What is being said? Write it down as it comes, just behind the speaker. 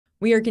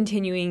We are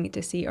continuing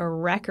to see a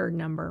record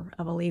number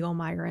of illegal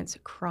migrants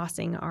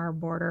crossing our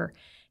border.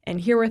 And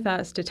here with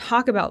us to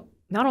talk about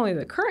not only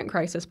the current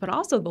crisis, but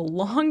also the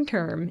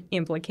long-term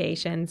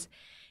implications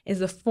is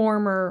the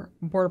former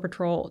Border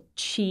Patrol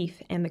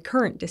chief and the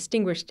current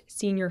distinguished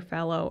senior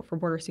fellow for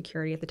border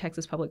security at the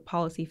Texas Public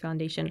Policy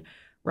Foundation,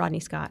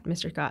 Rodney Scott.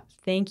 Mr. Scott,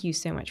 thank you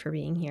so much for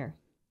being here.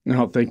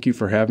 No, thank you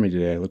for having me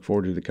today. I look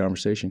forward to the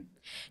conversation.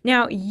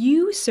 Now,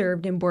 you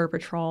served in Border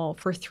Patrol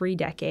for 3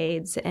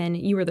 decades, and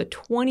you were the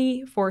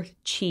 24th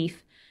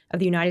chief of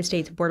the United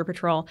States Border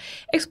Patrol.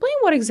 Explain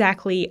what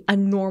exactly a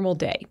normal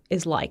day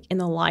is like in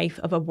the life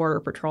of a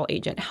Border Patrol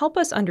agent. Help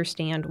us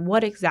understand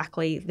what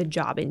exactly the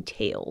job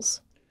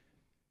entails.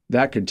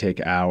 That could take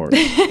hours.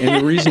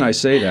 And the reason I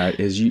say that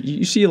is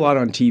you see a lot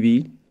on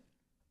TV,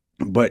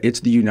 but it's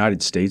the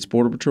United States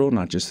Border Patrol,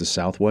 not just the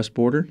Southwest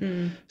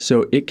border.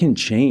 So it can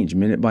change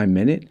minute by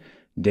minute,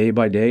 day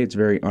by day. It's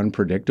very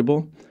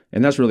unpredictable.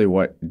 And that's really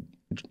what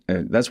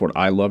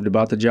I loved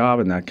about the job,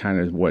 and that kind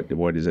of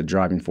what is a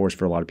driving force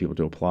for a lot of people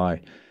to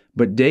apply.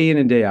 But day in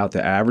and day out,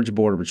 the average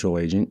Border Patrol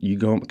agent, you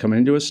come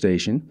into a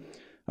station,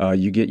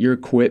 you get your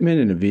equipment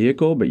in a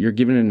vehicle, but you're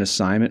given an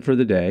assignment for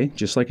the day,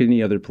 just like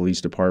any other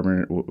police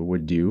department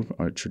would do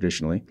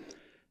traditionally.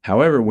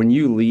 However, when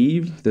you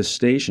leave the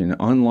station,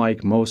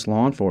 unlike most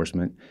law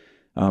enforcement,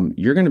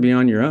 you're going to be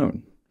on your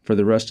own for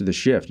the rest of the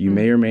shift. You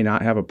may or may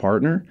not have a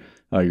partner.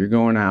 You're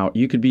going out.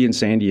 You could be in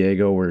San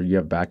Diego where you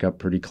have backup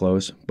pretty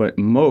close. But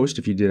most,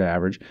 if you did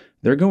average,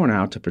 they're going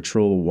out to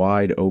patrol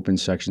wide open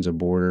sections of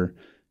border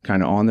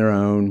kind of on their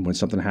own. When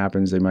something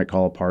happens, they might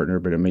call a partner,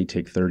 but it may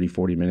take 30,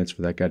 40 minutes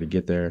for that guy to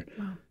get there.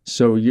 Wow.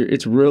 So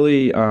it's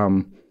really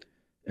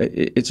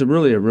it's a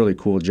really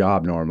cool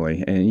job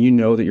normally. And you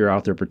know that you're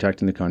out there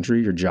protecting the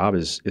country. Your job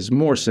is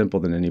more simple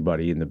than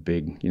anybody in the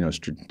big,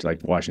 like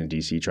Washington,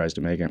 D.C. tries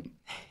to make it.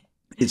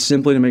 It's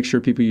simply to make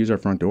sure people use our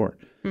front door.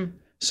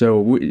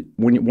 So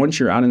once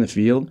you're out in the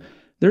field,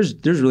 there's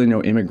really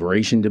no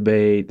immigration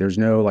debate. There's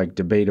no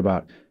debate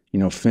about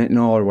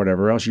fentanyl or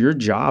whatever else. Your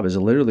job is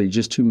literally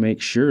just to make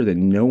sure that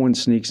no one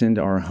sneaks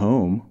into our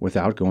home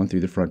without going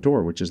through the front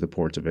door, which is the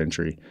ports of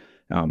entry.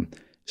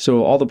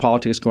 So all the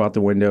politics go out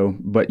the window,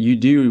 but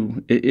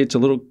it's a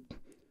little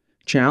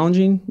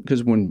challenging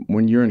because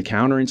when you're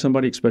encountering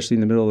somebody, especially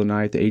in the middle of the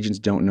night, the agents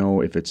don't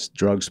know if it's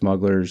drug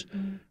smugglers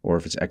or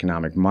if it's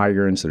economic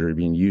migrants that are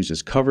being used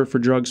as cover for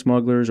drug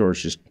smugglers, or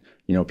it's just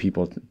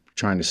people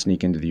trying to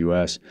sneak into the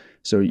U.S.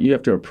 So you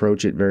have to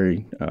approach it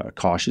very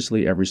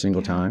cautiously every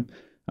single time.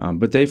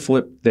 But they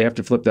have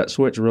to flip that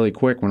switch really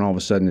quick when all of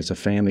a sudden it's a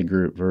family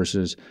group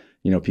versus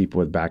people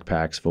with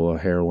backpacks full of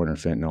heroin or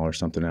fentanyl or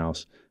something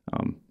else.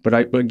 But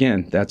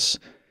again, that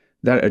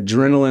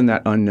adrenaline,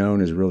 that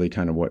unknown is really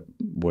kind of what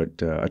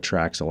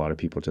attracts a lot of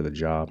people to the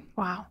job.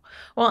 Wow.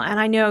 Well, and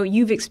I know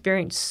you've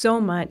experienced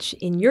so much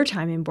in your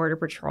time in Border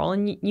Patrol,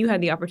 and you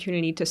had the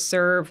opportunity to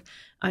serve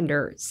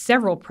under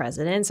several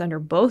presidents, under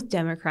both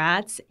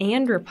Democrats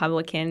and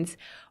Republicans.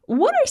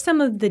 What are some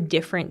of the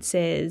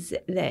differences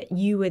that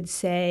you would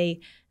say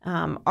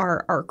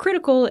are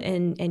critical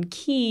and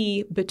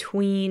key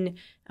between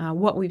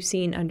what we've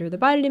seen under the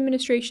Biden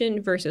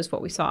administration versus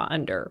what we saw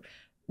under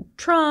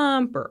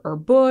Trump or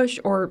Bush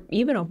or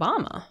even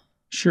Obama?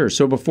 Sure.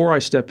 So before I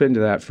step into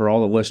that, for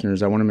all the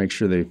listeners, I want to make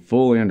sure they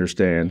fully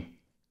understand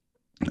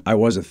I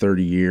was a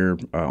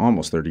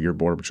almost 30-year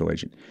Border Patrol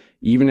agent.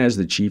 Even as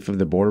the chief of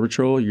the Border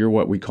Patrol, you're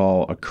what we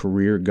call a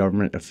career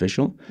government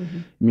official.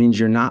 It means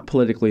you're not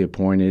politically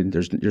appointed.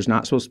 There's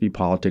not supposed to be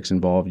politics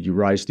involved. You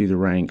rise through the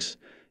ranks,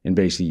 and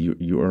basically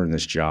you earn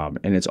this job.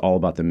 And it's all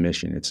about the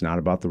mission. It's not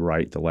about the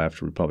right, the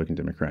left, Republican,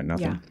 Democrat,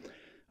 nothing.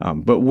 Yeah.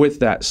 But with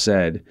that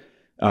said,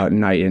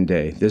 night and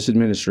day, this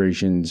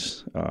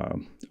administration's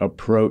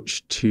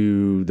approach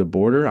to the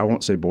border, I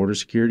won't say border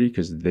security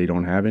because they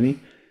don't have any,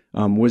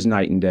 was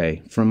night and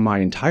day from my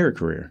entire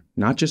career,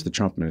 not just the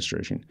Trump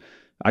administration.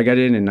 I got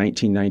in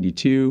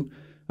 1992.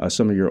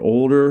 Some of your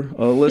older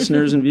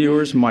listeners and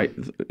viewers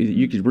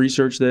you could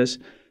research this.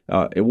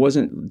 It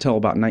wasn't until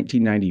about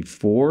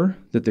 1994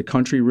 that the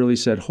country really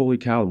said, holy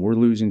cow, we're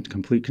losing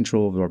complete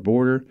control of our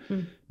border.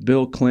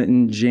 Bill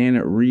Clinton,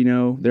 Janet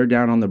Reno, they're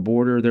down on the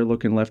border. They're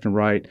looking left and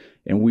right.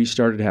 And we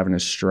started having a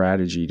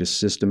strategy to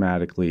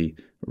systematically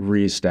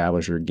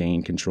reestablish or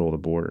gain control of the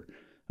border.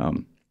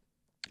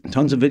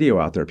 Tons of video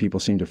out there people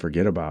seem to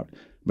forget about.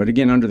 But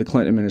again, under the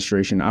Clinton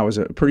administration, I was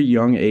a pretty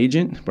young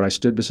agent, but I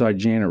stood beside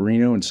Janet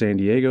Reno in San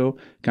Diego,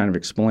 kind of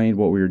explained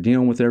what we were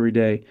dealing with every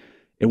day,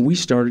 and we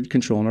started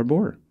controlling our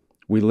border.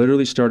 We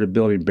literally started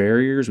building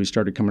barriers. We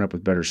started coming up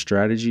with better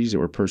strategies that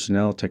were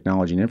personnel,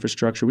 technology, and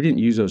infrastructure. We didn't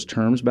use those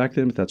terms back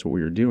then, but that's what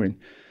we were doing.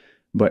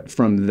 But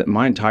from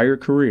my entire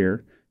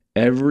career,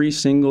 every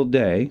single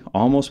day,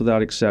 almost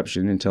without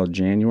exception until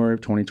January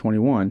of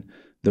 2021,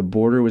 the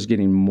border was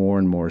getting more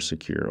and more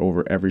secure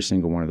over every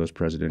single one of those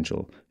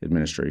presidential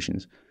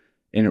administrations.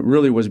 And it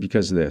really was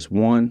because of this.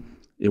 One,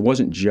 it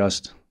wasn't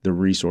just the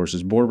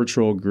resources. Border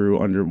Patrol grew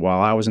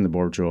while I was in the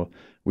Border Patrol,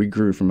 we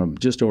grew from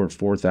just over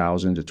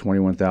 4,000 to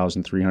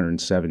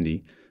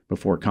 21,370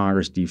 before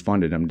Congress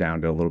defunded them down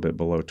to a little bit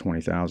below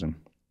 20,000.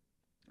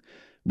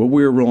 But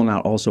we were rolling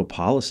out also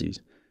policies,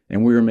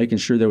 and we were making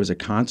sure there was a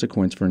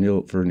consequence for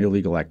an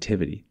illegal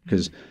activity.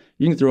 Because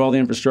you can throw all the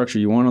infrastructure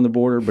you want on the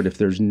border, but if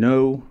there's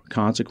no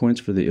consequence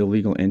for the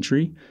illegal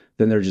entry,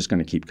 then they're just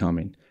going to keep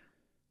coming.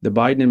 The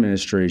Biden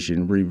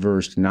administration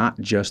reversed not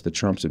just the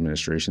Trump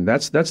administration.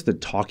 That's the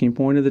talking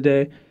point of the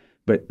day,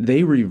 but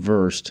they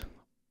reversed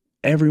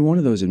every one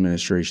of those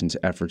administrations'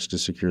 efforts to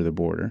secure the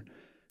border.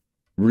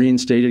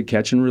 Reinstated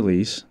catch and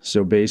release.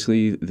 So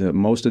basically,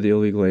 most of the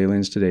illegal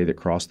aliens today that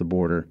cross the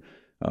border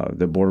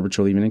Border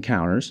Patrol even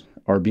encounters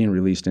are being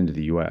released into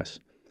the U.S.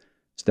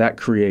 So that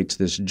creates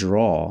this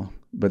draw.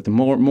 But the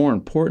more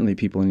importantly,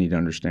 people need to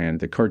understand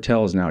the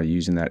cartel is now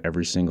using that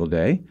every single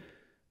day.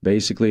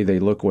 Basically, they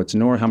look what's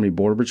north, how many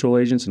Border Patrol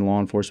agents and law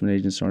enforcement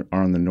agents are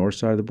on the north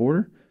side of the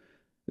border.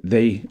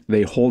 They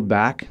hold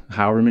back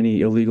however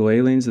many illegal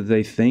aliens that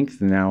they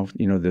think. Now,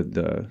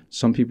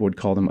 some people would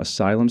call them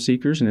asylum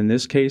seekers. And in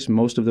this case,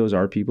 most of those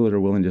are people that are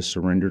willing to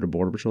surrender to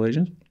Border Patrol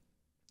agents.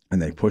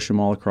 And they push them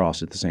all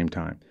across at the same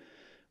time.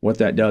 What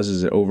that does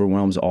is it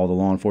overwhelms all the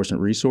law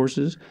enforcement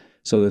resources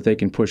so that they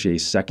can push a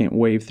second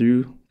wave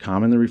through,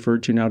 commonly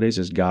referred to nowadays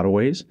as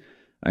gotaways.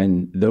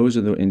 And those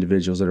are the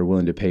individuals that are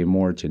willing to pay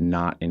more to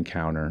not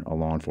encounter a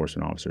law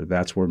enforcement officer.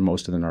 That's where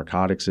most of the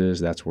narcotics is.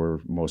 That's where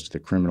most of the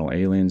criminal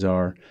aliens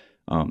are.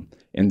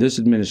 And this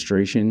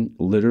administration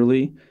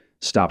literally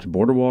stopped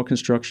border wall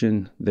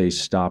construction. They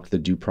stopped the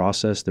due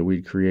process that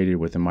we'd created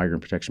with the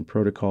migrant protection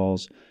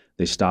protocols.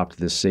 They stopped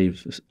the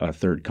safe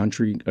third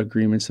country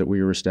agreements that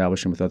we were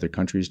establishing with other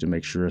countries to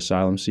make sure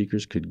asylum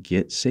seekers could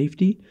get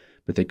safety,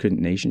 but they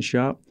couldn't nation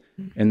shop.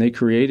 And they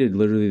created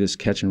literally this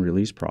catch and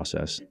release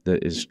process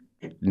that is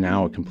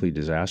now a complete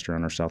disaster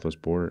on our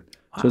southwest border.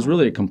 Wow. So it's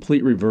really a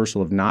complete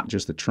reversal of not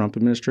just the Trump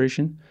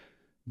administration,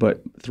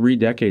 but 3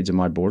 decades of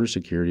my border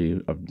security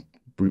of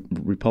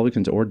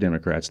Republicans or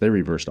Democrats. They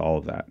reversed all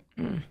of that.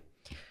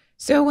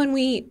 So when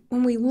we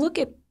look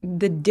at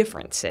the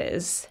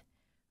differences,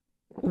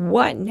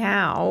 what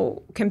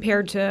now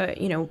compared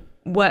to,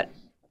 what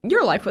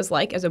your life was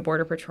like as a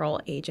Border Patrol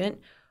agent?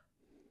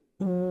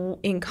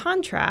 In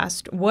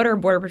contrast, what are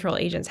Border Patrol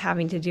agents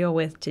having to deal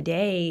with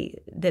today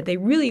that they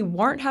really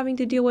weren't having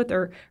to deal with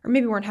or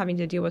maybe weren't having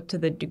to deal with to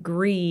the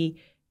degree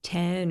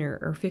 10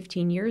 or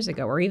 15 years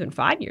ago or even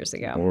 5 years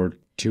ago? Or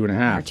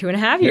 2.5. Or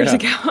 2.5 years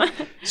ago.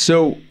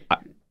 So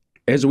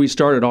as we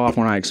started off,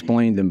 when I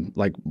explained them,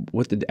 like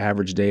what the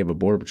average day of a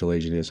Border Patrol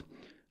agent is,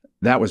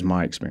 that was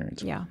my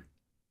experience. Yeah.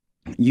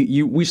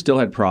 We still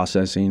had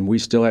processing. We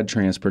still had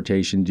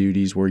transportation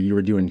duties where you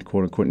were doing,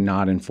 quote unquote,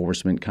 not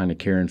enforcement kind of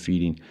care and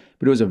feeding.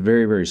 But it was a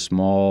very, very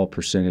small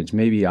percentage.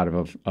 Maybe out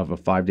of a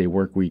 5-day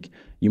work week,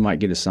 you might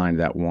get assigned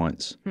that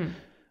once.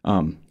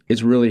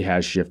 It really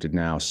has shifted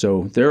now.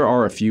 So there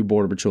are a few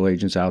Border Patrol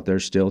agents out there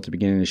still at the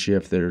beginning of the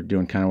shift that are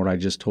doing kind of what I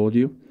just told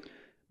you.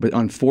 But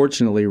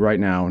unfortunately, right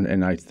now,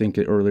 and I think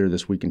earlier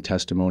this week in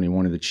testimony,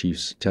 one of the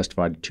chiefs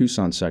testified,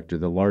 Tucson sector,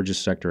 the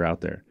largest sector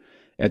out there.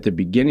 At the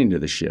beginning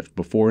of the shift,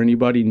 before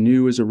anybody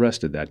new is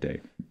arrested that day,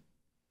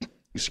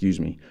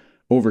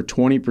 over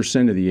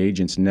 20% of the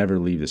agents never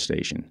leave the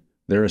station.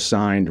 They're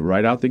assigned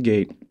right out the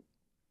gate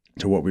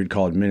to what we'd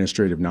call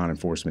administrative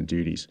non-enforcement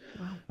duties.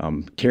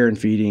 Wow. Care and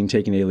feeding,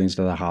 taking aliens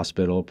to the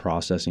hospital,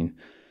 processing.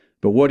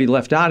 But what he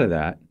left out of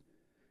that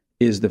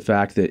is the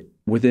fact that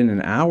within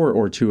an hour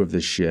or two of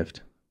this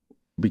shift,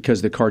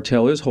 because the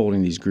cartel is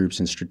holding these groups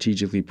and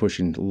strategically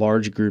pushing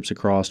large groups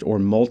across or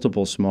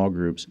multiple small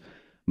groups,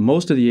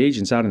 most of the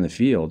agents out in the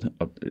field,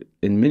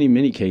 in many,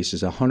 many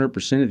cases,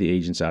 100% of the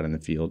agents out in the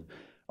field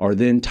are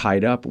then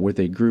tied up with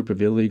a group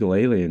of illegal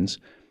aliens,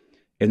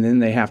 and then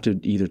they have to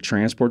either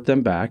transport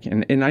them back.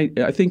 And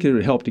I think it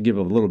would help to give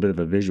a little bit of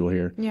a visual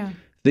here. Yeah.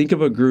 Think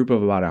of a group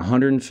of about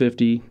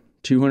 150,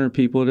 200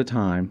 people at a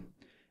time,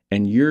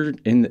 and you're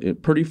in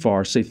pretty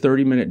far, say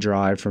 30-minute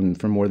drive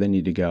from where they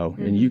need to go.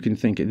 Mm-hmm. And you can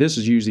think, this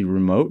is usually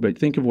remote, but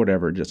think of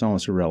whatever, it's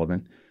almost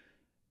irrelevant,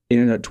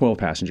 in a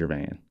 12-passenger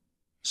van.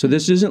 So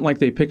this isn't like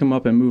they pick them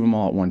up and move them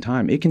all at one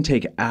time. It can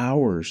take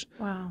hours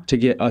to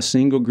get a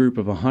single group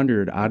of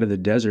 100 out of the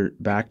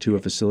desert back to a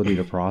facility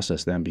to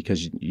process them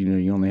because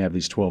you only have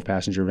these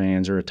 12-passenger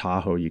vans or a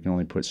Tahoe. You can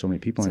only put so many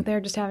people in. So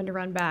they're just having to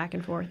run back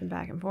and forth and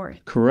back and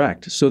forth.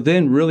 Correct. So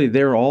then really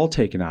they're all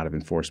taken out of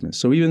enforcement.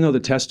 So even though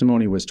the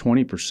testimony was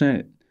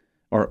 20%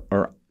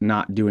 are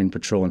not doing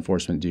patrol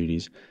enforcement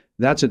duties,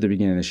 that's at the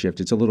beginning of the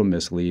shift. It's a little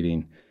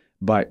misleading.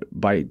 But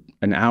by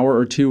an hour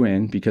or two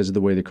in, because of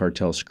the way the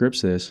cartel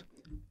scripts this,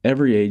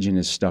 every agent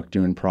is stuck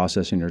doing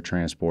processing or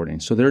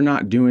transporting. So they're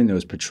not doing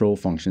those patrol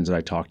functions that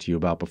I talked to you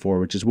about before,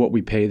 which is what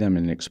we pay them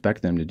and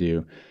expect them to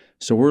do.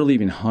 So we're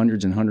leaving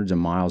hundreds and hundreds of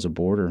miles of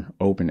border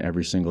open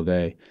every single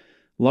day.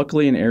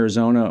 Luckily in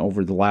Arizona,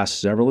 over the last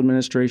several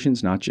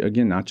administrations, not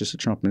just the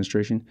Trump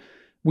administration,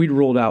 we'd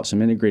rolled out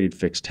some integrated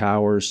fixed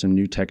towers, some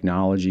new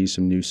technology,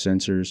 some new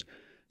sensors.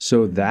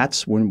 So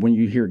that's when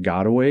you hear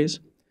gotaways,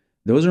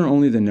 those are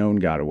only the known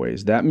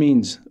gotaways. That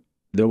means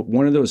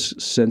one of those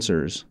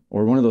sensors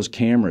or one of those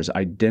cameras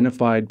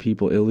identified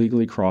people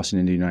illegally crossing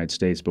into the United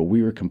States, but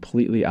we were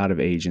completely out of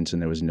agents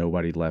and there was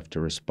nobody left to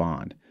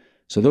respond.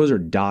 So those are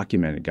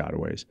documented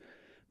gotaways.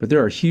 But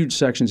there are huge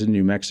sections in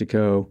New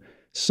Mexico,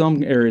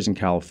 some areas in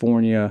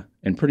California,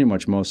 and pretty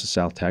much most of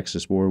South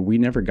Texas where we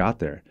never got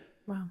there.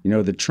 Wow. You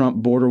know, the Trump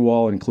border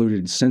wall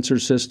included sensor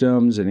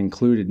systems. It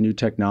included new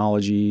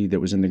technology that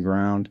was in the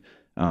ground.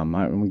 I'm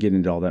going to get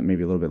into all that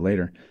maybe a little bit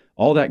later.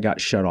 All that got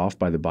shut off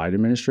by the Biden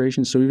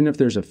administration. So even if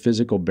there's a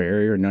physical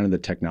barrier, none of the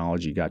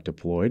technology got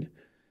deployed.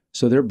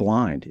 So they're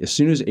blind. As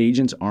soon as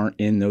agents aren't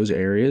in those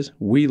areas,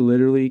 we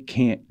literally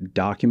can't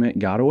document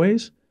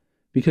gotaways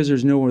because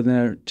there's nowhere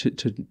there to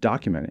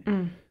document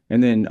it.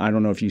 And then I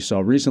don't know if you saw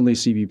recently,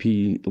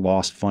 CBP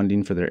lost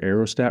funding for their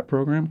aerostat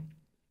program.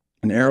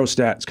 And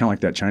aerostat is kind of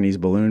like that Chinese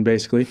balloon,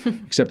 basically,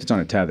 except it's on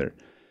a tether.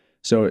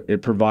 So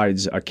it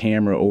provides a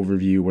camera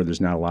overview where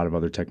there's not a lot of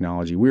other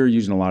technology. We were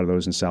using a lot of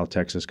those in South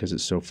Texas because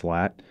it's so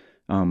flat.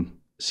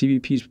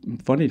 CBP's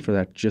funding for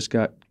that just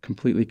got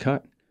completely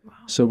cut. Wow.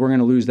 So we're going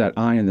to lose that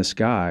eye in the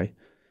sky.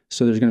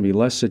 So there's going to be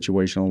less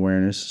situational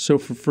awareness. So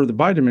for the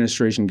Biden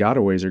administration,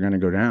 gotaways are going to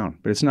go down.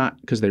 But it's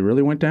not because they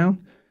really went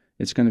down.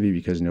 It's going to be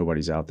because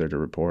nobody's out there to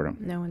report them.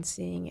 No one's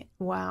seeing it.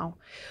 Wow.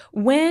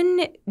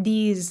 When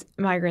these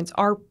migrants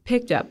are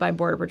picked up by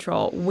Border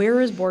Patrol,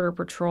 where is Border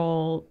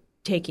Patrol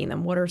taking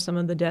them? What are some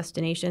of the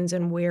destinations,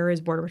 and where is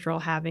Border Patrol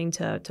having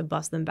to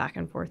bus them back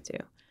and forth to?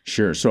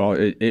 Sure. So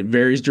it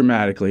varies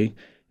dramatically.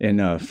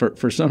 And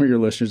for some of your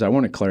listeners, I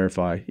want to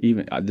clarify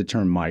even the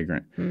term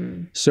migrant.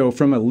 So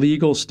from a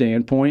legal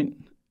standpoint,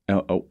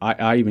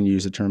 I even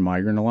use the term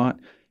migrant a lot.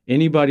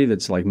 Anybody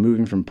that's like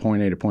moving from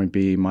point A to point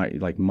B,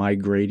 like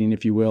migrating,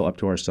 if you will, up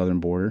to our southern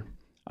border,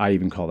 I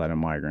even call that a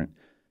migrant.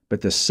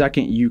 But the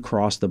second you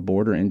cross the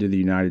border into the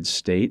United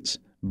States,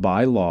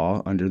 by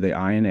law, under the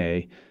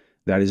INA,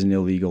 that is an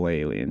illegal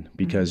alien.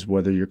 Because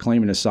whether you're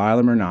claiming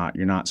asylum or not,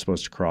 you're not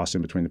supposed to cross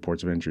in between the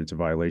ports of entry. It's a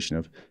violation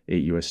of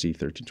 8 U.S.C.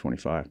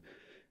 1325.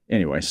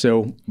 Anyway,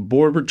 so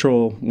Border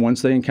Patrol,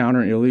 once they encounter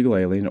an illegal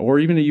alien or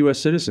even a U.S.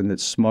 citizen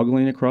that's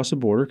smuggling across the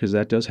border, because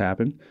that does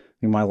happen.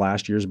 In my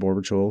last year's Border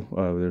Patrol,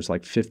 there's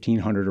like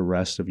 1,500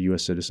 arrests of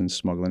U.S. citizens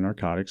smuggling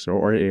narcotics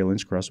or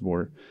aliens across the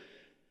border.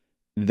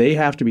 They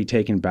have to be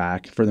taken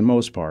back, for the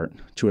most part,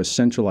 to a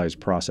centralized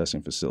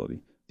processing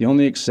facility. The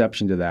only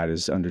exception to that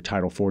is under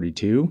Title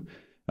 42.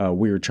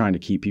 We were trying to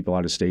keep people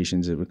out of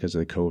stations because of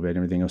the COVID and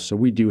everything else. So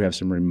we do have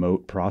some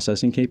remote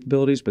processing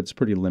capabilities, but it's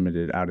pretty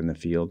limited out in the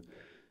field.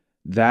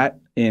 That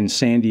in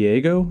San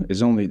Diego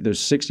there's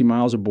 60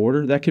 miles of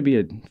border. That could be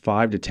a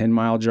 5 to 10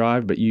 mile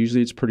drive, but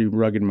usually it's pretty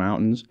rugged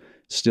mountains,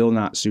 still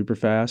not super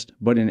fast.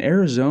 But in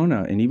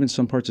Arizona and even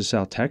some parts of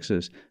South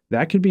Texas,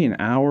 that could be an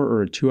hour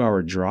or a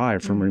 2-hour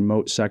drive from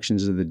remote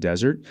sections of the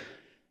desert.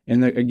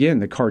 And again,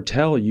 the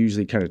cartel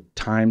usually kind of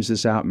times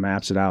this out,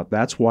 maps it out.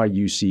 That's why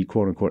you see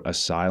quote unquote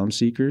asylum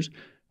seekers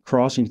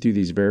crossing through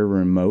these very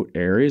remote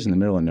areas in the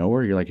middle of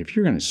nowhere. You're like, if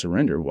you're going to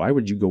surrender, why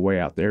would you go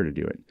way out there to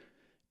do it?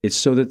 It's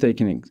so that they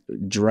can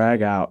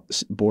drag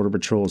out Border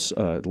Patrol's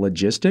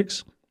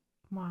logistics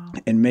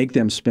and make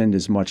them spend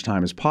as much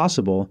time as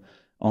possible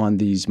on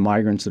these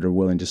migrants that are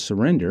willing to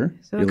surrender.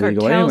 So the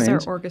illegal cartels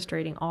aliens. are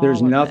orchestrating all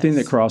There's of nothing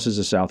this. that crosses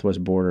the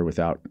southwest border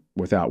without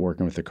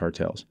working with the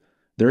cartels.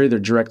 They're either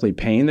directly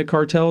paying the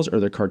cartels or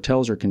the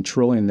cartels are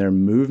controlling their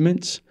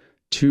movements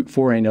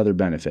for another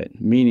benefit,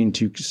 meaning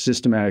to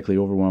systematically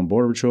overwhelm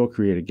Border Patrol,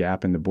 create a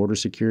gap in the border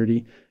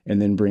security,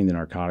 and then bring the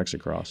narcotics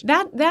across.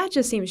 That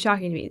just seems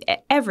shocking to me.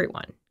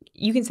 Everyone,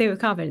 you can say with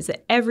confidence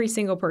that every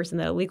single person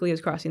that illegally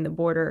is crossing the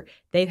border,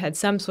 they've had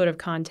some sort of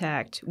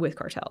contact with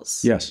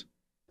cartels. Yes.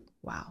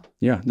 Wow.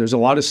 Yeah, there's a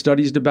lot of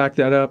studies to back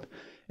that up.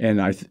 And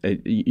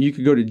you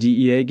could go to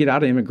DEA, get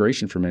out of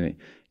immigration for a minute.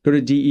 Go to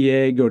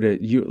DEA, go to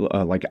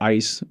like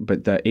ICE,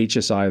 but the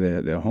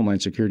HSI, the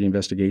Homeland Security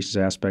Investigations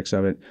aspects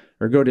of it,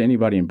 or go to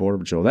anybody in Border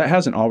Patrol. That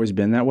hasn't always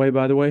been that way,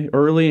 by the way.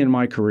 Early in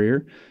my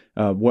career,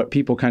 what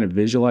people kind of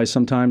visualize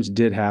sometimes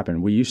did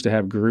happen. We used to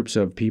have groups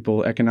of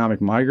people,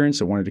 economic migrants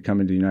that wanted to come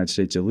into the United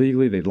States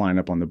illegally. They'd line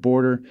up on the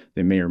border.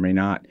 They may or may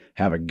not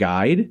have a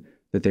guide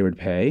that they would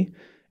pay.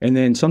 And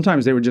then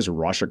sometimes they would just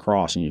rush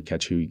across and you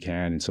catch who you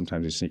can, and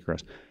sometimes they sneak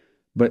across.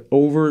 But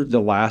over the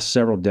last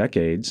several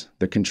decades,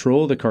 the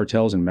control of the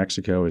cartels in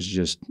Mexico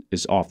is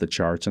off the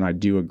charts. And I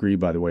do agree,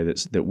 by the way,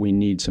 that we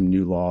need some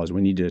new laws.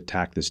 We need to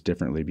attack this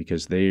differently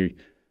because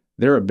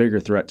they're a bigger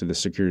threat to the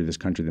security of this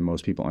country than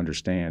most people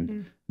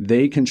understand.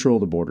 They control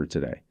the border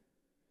today.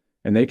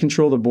 And they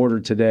control the border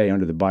today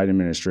under the Biden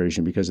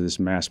administration because of this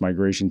mass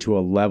migration to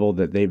a level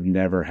that they've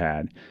never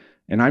had.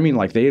 And I mean,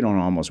 like, they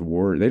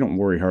don't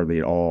worry hardly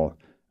at all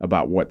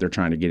about what they're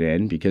trying to get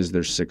in because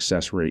their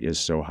success rate is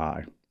so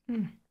high.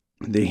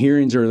 The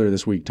hearings earlier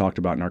this week talked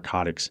about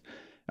narcotics.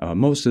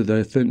 Most of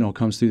the fentanyl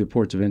comes through the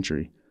ports of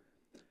entry.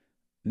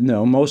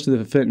 No, most of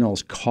the fentanyl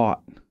is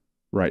caught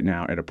right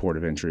now at a port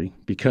of entry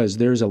because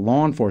there's a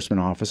law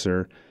enforcement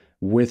officer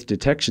with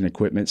detection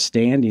equipment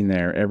standing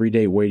there every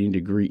day waiting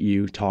to greet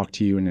you, talk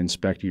to you, and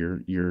inspect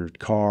your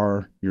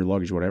car, your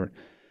luggage, whatever.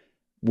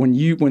 When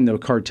the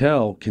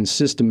cartel can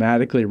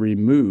systematically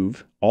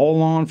remove all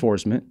law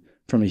enforcement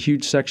from a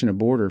huge section of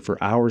border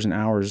for hours and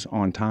hours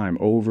on time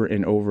over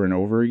and over and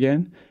over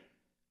again,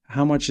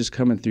 how much is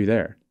coming through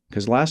there?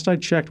 Because last I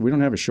checked, we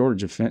don't have a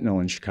shortage of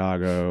fentanyl in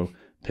Chicago,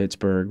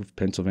 Pittsburgh,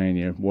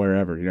 Pennsylvania,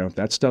 wherever.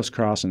 That stuff's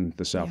crossing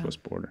the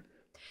southwest border.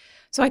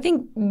 So I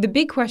think the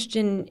big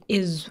question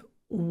is,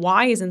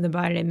 why isn't the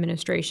Biden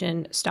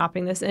administration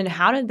stopping this, and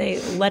how did they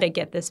let it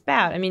get this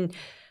bad? I mean,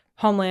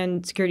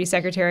 Homeland Security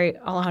Secretary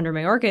Alejandro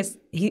Mayorkas,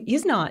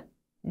 he's not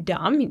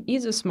dumb.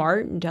 He's a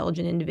smart,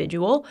 intelligent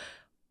individual.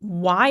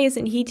 Why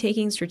isn't he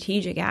taking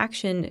strategic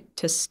action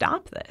to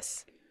stop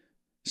this?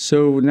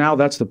 So now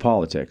that's the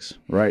politics,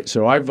 right?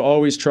 So I've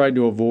always tried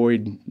to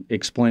avoid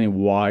explaining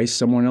why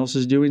someone else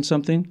is doing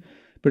something.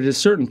 But at a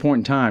certain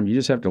point in time, you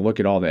just have to look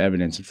at all the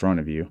evidence in front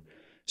of you.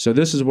 So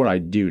this is what I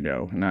do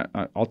know. And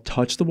I'll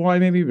touch the why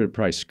maybe, but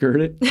probably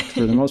skirt it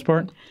for the most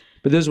part.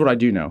 But this is what I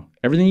do know.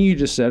 Everything you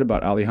just said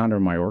about Alejandro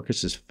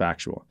Mayorkas is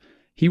factual.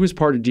 He was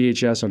part of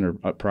DHS under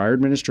prior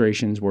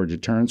administrations where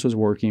deterrence was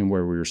working,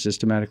 where we were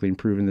systematically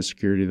improving the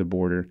security of the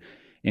border.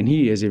 And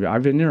he is,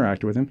 I've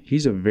interacted with him,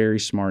 he's a very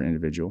smart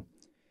individual.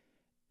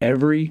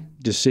 Every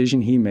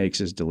decision he makes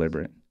is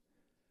deliberate.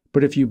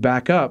 But if you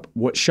back up,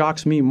 what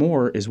shocks me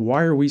more is,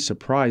 why are we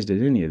surprised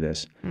at any of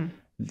this?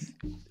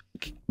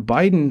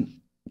 Biden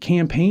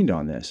campaigned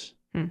on this.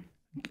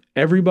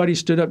 Everybody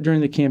stood up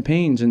during the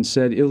campaigns and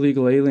said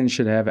illegal aliens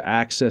should have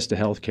access to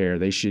health care.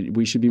 We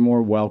should be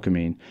more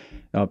welcoming.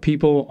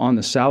 People on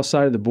the south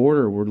side of the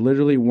border were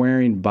literally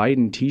wearing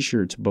Biden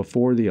T-shirts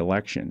before the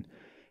election.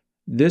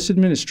 This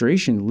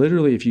administration,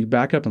 literally, if you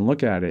back up and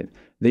look at it,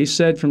 they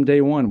said from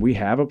day one, we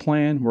have a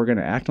plan. We're going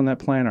to act on that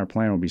plan. Our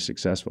plan will be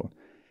successful.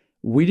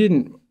 We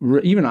didn't,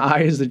 even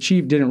I as the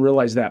chief didn't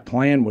realize that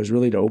plan was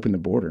really to open the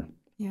border.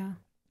 Yeah.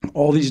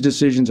 All these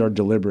decisions are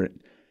deliberate.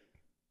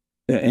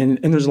 And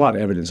there's a lot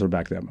of evidence to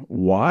back them.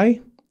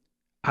 Why?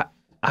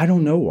 I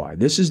don't know why.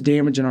 This is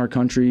damaging our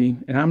country.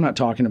 And I'm not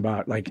talking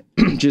about like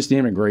just the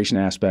immigration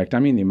aspect. I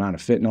mean the amount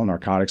of fentanyl,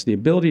 narcotics, the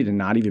ability to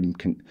not even,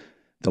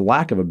 the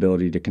lack of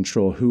ability to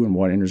control who and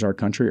what enters our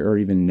country or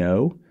even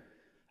know.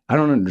 I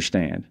don't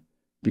understand.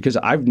 Because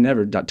I've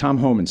never, Tom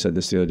Homan said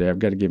this the other day, I've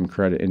got to give him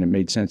credit, and it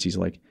made sense. He's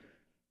like,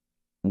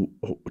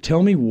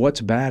 tell me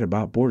what's bad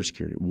about border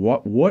security.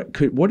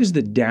 What is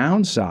the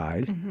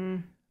downside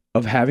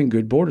of having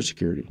good border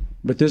security?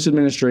 But this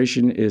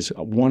administration is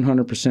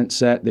 100%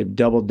 set. They've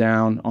doubled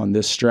down on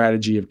this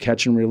strategy of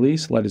catch and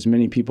release, let as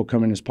many people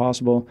come in as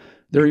possible.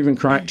 They're even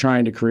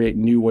trying to create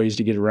new ways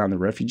to get around the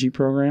refugee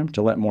program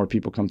to let more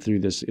people come through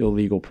this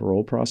illegal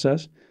parole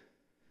process.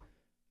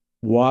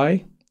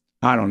 Why?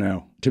 I don't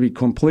know. To be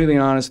completely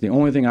honest, the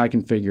only thing I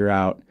can figure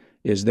out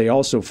is they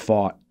also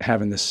fought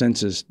having the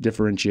census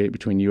differentiate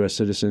between U.S.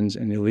 citizens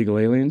and illegal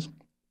aliens.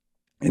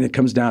 And it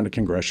comes down to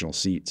congressional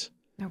seats.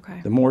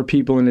 Okay. The more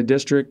people in a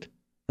district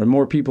or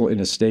more people in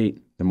a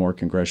state, the more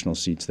congressional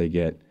seats they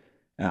get.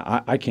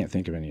 I can't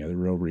think of any other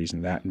real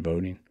reason that in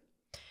voting.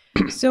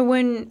 So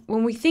when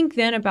we think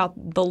then about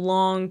the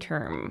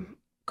long-term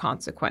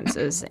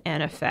consequences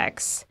and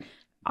effects,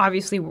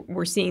 obviously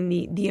we're seeing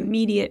the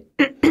immediate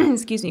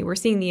we're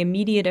seeing the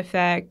immediate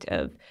effect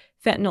of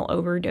fentanyl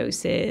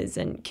overdoses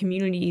and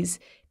communities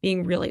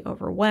being really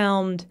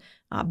overwhelmed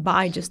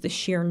by just the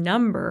sheer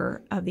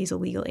number of these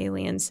illegal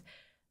aliens.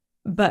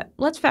 But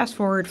let's fast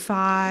forward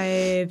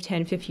 5,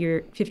 10,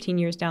 15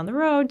 years down the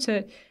road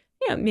to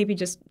maybe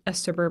just a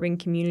suburban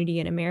community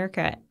in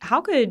America.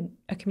 How could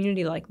a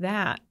community like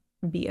that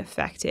be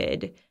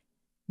affected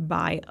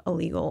by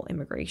illegal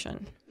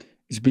immigration?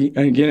 It's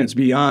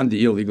beyond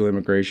the illegal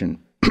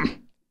immigration.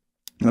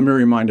 Let me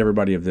remind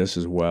everybody of this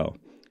as well.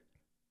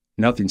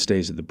 Nothing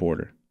stays at the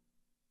border.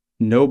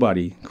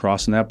 Nobody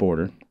crossing that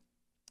border,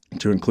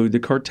 to include the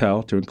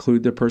cartel, to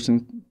include the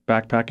person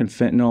backpacking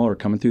fentanyl or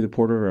coming through the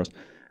port or else,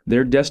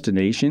 their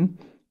destination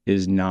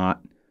is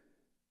not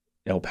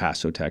El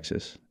Paso,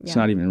 Texas. It's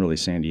not even really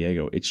San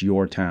Diego. It's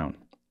your town.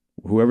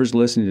 Whoever's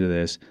listening to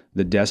this,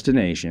 the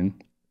destination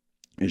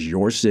is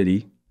your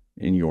city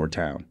in your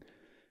town.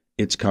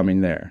 It's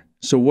coming there.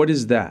 So what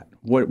is that?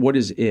 What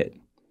is it?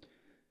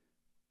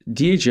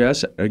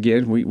 DHS,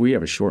 again, we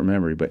have a short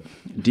memory, but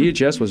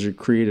DHS was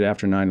created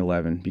after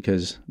 9/11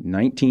 because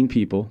 19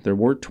 people, there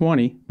were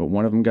 20, but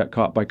one of them got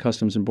caught by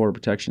Customs and Border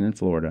Protection in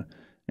Florida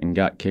and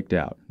got kicked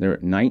out. There were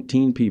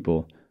 19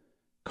 people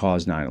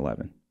caused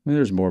 9/11.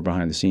 There's more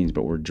behind the scenes,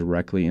 but were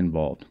directly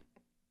involved.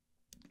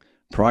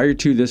 Prior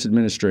to this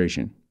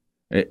administration,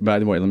 by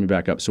the way, let me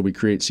back up. So we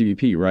create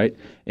CBP, right?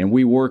 And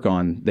we work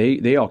on,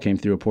 they all came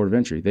through a port of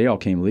entry. They all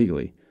came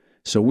legally.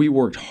 So we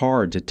worked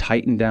hard to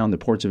tighten down the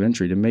ports of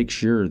entry to make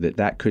sure that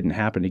that couldn't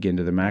happen again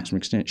to the maximum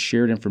extent,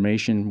 shared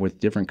information with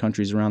different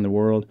countries around the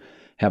world,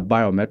 have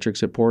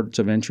biometrics at ports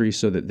of entry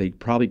so that they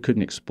probably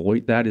couldn't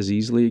exploit that as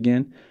easily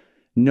again,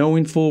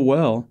 knowing full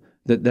well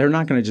that they're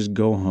not going to just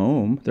go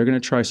home. They're going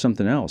to try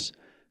something else.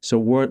 So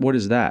what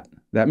is that?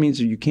 That means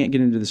that you can't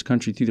get into this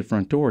country through the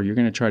front door. You're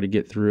going to try to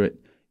get through it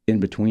in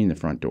between the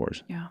front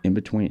doors, in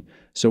between.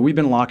 So we've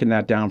been locking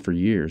that down for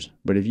years.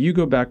 But if you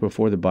go back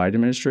before the Biden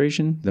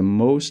administration, the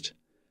most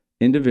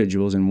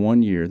individuals in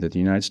 1 year that the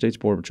United States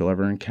Border Patrol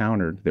ever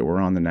encountered that were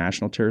on the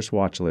National Terrorist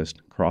Watch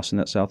List crossing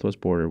that southwest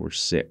border were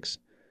 6.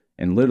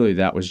 And literally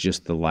that was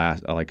just the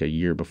last, like a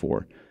year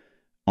before.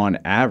 On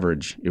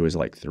average, it was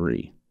like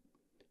 3.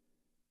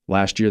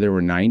 Last year there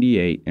were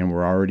 98, and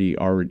we're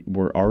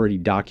already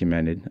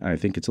documented. I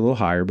think it's a little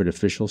higher, but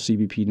official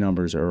CBP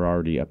numbers are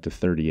already up to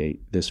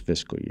 38 this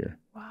fiscal year.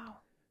 Wow.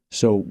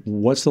 So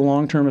what's the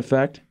long-term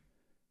effect?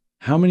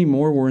 How many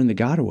more were in the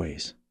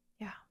gotaways?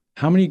 Yeah.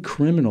 How many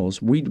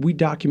criminals? We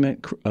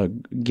document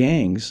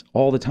gangs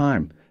all the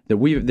time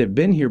they've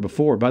been here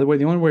before. By the way,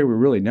 the only way we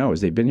really know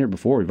is they've been here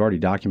before. We've already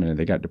documented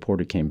they got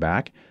deported, came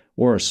back,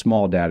 or a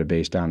small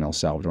database down in El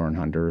Salvador and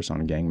Honduras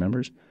on gang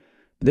members.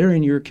 They're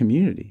in your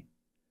community.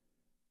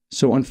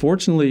 So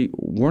unfortunately,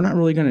 we're not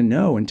really going to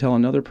know until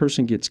another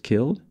person gets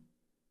killed,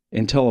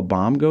 until a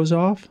bomb goes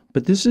off.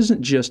 But this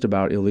isn't just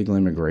about illegal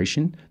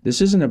immigration.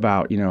 This isn't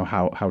about,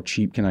 how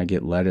cheap can I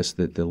get lettuce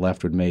that the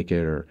left would make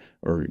it,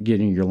 or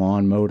getting your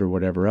lawn mowed or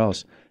whatever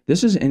else.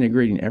 This is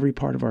integrating every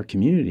part of our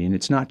community, and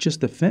it's not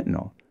just the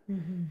fentanyl.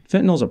 Mm-hmm.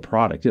 Fentanyl's a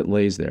product. It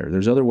lays there.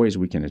 There's other ways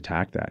we can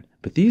attack that.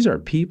 But these are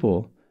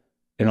people,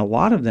 and a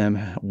lot of them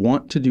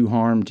want to do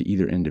harm to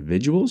either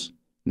individuals,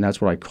 and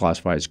that's what I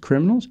classify as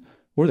criminals,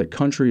 or the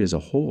country as a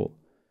whole.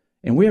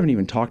 And we haven't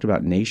even talked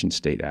about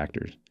nation-state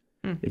actors.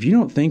 If you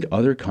don't think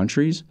other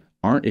countries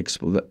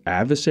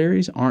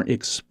adversaries aren't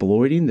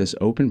exploiting this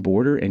open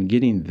border and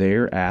getting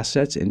their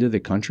assets into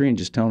the country and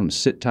just telling them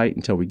sit tight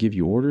until we give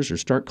you orders, or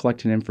start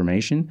collecting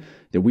information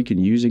that we can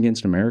use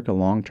against America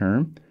long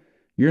term,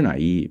 you're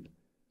naive.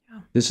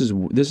 Yeah. This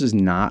is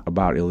not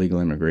about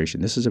illegal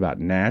immigration. This is about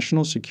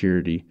national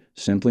security,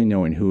 simply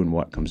knowing who and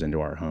what comes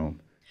into our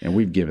home. And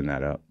we've given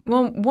that up.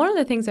 Well, one of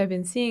the things I've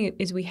been seeing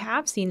is we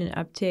have seen an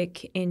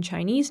uptick in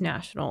Chinese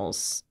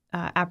nationals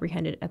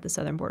apprehended at the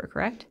southern border,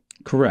 correct?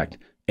 Correct.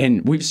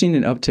 And we've seen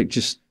an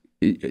uptick.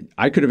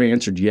 I could have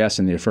answered yes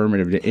in the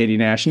affirmative to any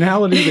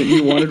nationality that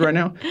you wanted right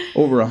now.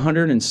 Over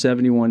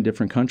 171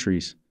 different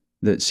countries.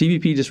 The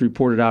CBP just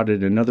reported out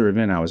at another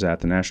event I was at,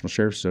 the National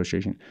Sheriff's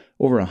Association.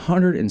 Over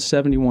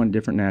 171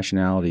 different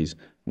nationalities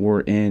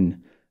were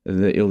in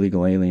the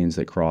illegal aliens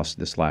that crossed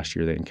this last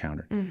year they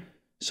encountered.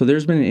 So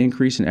there's been an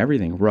increase in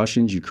everything.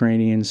 Russians,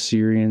 Ukrainians,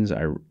 Syrians.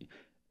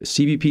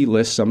 CBP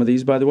lists some of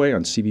these, by the way,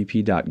 on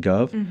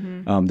cbp.gov.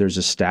 Mm-hmm. There's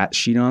a stat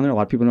sheet on there a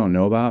lot of people don't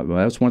know about. But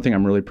that's one thing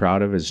I'm really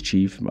proud of as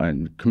chief.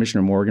 And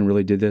Commissioner Morgan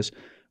really did this.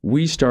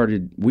 We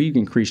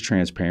increased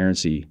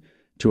transparency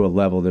to a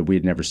level that we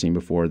had never seen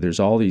before. There's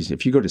all these,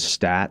 if you go to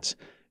stats,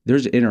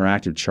 there's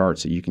interactive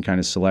charts that you can kind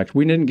of select.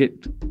 We didn't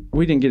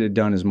get it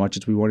done as much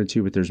as we wanted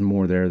to, but there's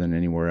more there than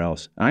anywhere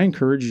else. I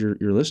encourage your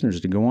listeners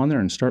to go on there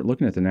and start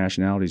looking at the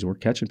nationalities we're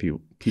catching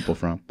people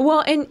from.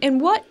 Well, and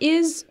what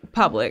is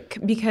public?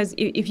 Because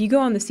if you go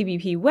on the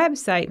CBP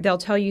website, they'll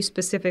tell you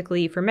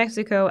specifically for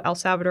Mexico, El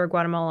Salvador,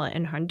 Guatemala,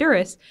 and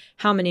Honduras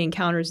how many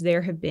encounters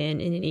there have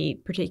been in any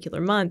particular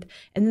month.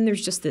 And then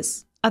there's just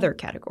this other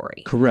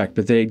category. Correct,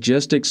 but they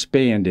just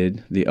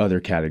expanded the other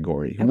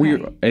category.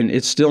 Okay. And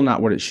it's still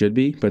not what it should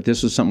be, but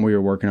this was something we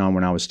were working on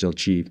when I was still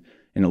chief,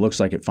 and it looks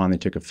like it finally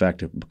took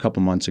effect a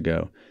couple months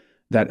ago.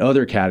 That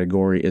other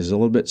category is a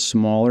little bit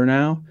smaller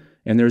now,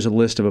 and there's a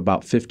list of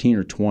about 15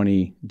 or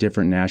 20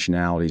 different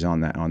nationalities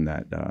on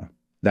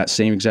that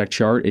same exact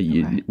chart.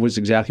 It was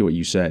exactly what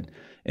you said,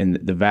 and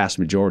the vast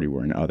majority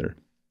were in other.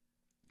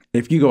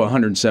 If you go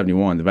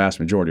 171, the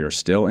vast majority are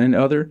still in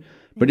other.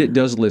 But it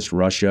does list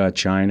Russia,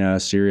 China,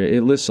 Syria.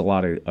 It lists a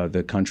lot of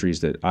the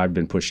countries that I've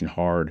been pushing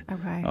hard.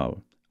 Okay.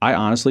 I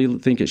honestly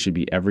think it should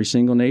be every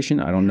single nation.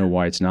 I don't know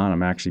why it's not.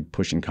 I'm actually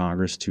pushing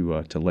Congress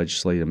to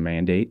legislate a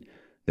mandate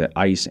that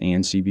ICE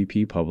and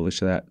CBP publish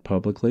that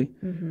publicly.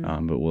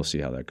 Mm-hmm. But we'll see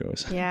how that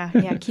goes. Yeah.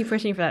 Keep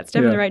pushing for that.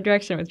 Step in the right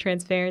direction with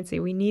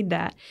transparency. We need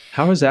that.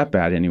 How is that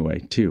bad anyway,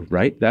 too,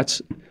 right?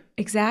 That's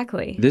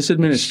exactly. This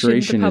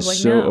administration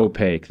is so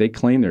opaque. They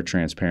claim they're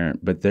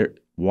transparent, but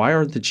why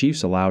are the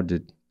chiefs allowed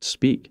to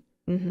speak?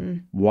 Mm-hmm.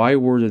 Why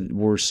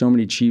were so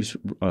many chiefs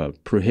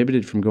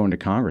prohibited from going to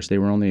Congress? They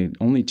were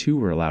only 2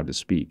 were allowed to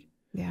speak.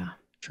 Yeah,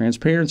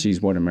 transparency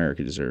is what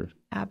America deserves.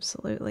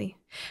 Absolutely.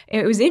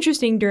 It was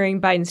interesting during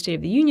Biden's State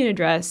of the Union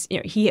address.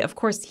 He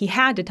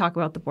had to talk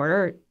about the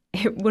border.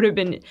 It would have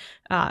been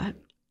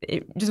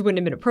it just wouldn't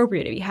have been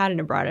appropriate if he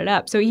hadn't brought it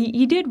up. So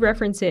he did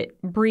reference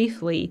it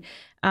briefly,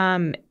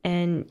 and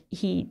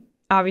he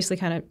obviously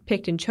kind of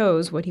picked and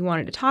chose what he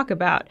wanted to talk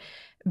about.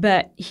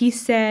 But he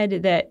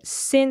said that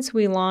since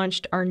we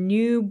launched our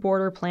new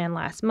border plan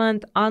last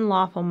month,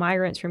 unlawful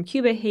migrants from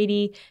Cuba,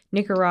 Haiti,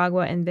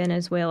 Nicaragua, and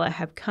Venezuela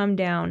have come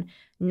down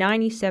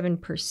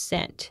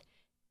 97%.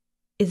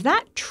 Is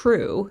that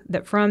true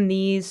that from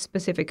these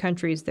specific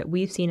countries that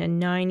we've seen a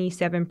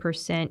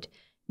 97%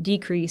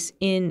 decrease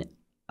in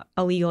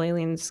illegal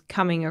aliens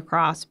coming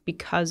across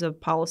because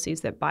of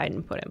policies that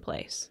Biden put in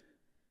place?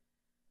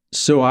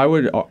 So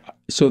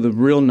the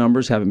real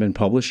numbers haven't been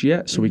published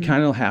yet. So we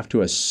kind of have to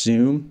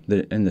assume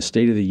that in the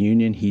State of the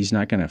Union, he's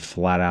not going to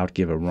flat out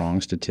give a wrong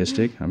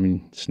statistic. I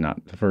mean, it's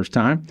not the first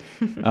time.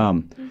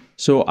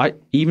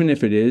 Even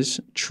if it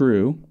is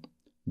true,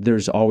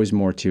 there's always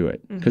more to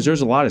it, because there's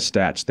a lot of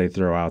stats they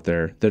throw out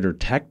there that are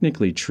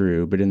technically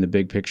true, but in the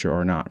big picture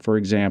are not. For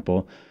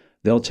example,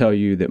 they'll tell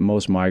you that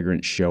most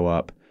migrants show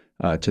up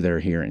to their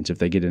hearings. If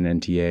they get an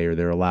NTA or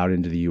they're allowed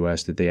into the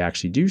U.S., that they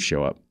actually do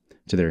show up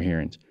to their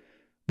hearings.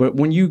 But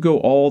when you go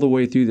all the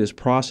way through this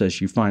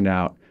process, you find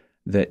out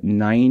that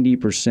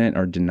 90%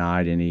 are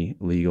denied any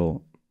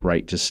legal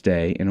right to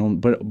stay,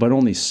 but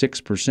only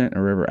 6%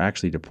 are ever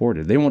actually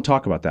deported. They won't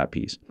talk about that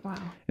piece. Wow.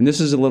 And this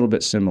is a little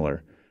bit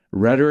similar.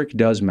 Rhetoric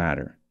does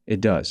matter.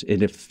 It does.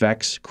 It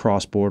affects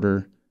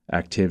cross-border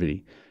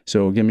activity.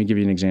 So let me give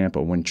you an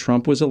example. When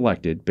Trump was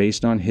elected,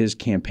 based on his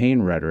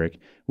campaign rhetoric,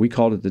 we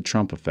called it the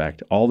Trump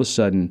effect. All of a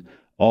sudden,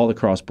 all the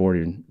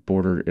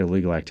cross-border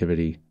illegal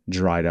activity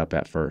dried up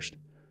at first.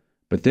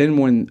 But then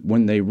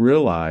when they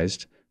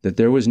realized that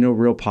there was no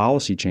real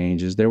policy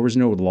changes, there was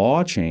no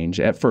law change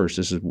at first,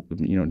 this is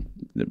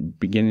the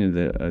beginning of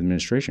the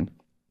administration,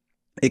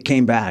 it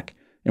came back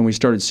and we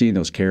started seeing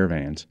those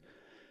caravans.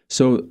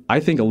 So I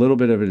think a little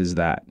bit of it is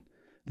that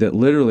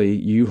literally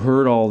you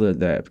heard all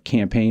the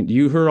campaign,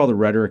 you heard all the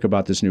rhetoric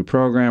about this new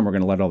program, we're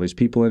going to let all these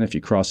people in. If you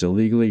cross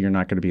illegally, you're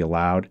not going to be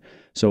allowed.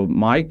 So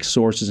my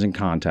sources and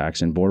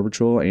contacts in Border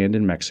Patrol and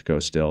in Mexico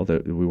still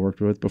that we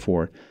worked with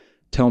before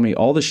tell me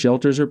all the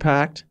shelters are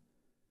packed,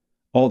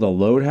 all the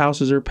load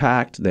houses are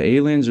packed, the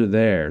aliens are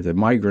there, the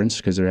migrants,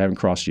 because they haven't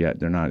crossed yet,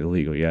 they're not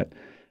illegal yet,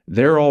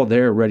 they're all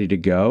there ready to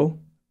go,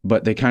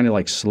 but they kind of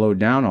like slowed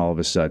down all of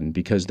a sudden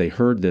because they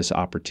heard this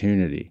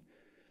opportunity.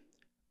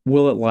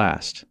 Will it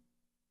last?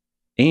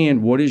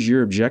 And what is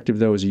your objective,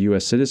 though, as a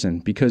U.S. citizen?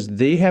 Because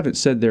they haven't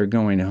said they're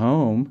going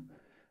home.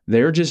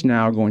 They're just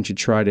now going to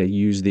try to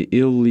use the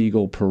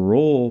illegal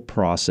parole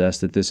process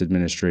that this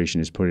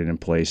administration is putting in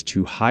place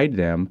to hide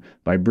them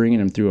by bringing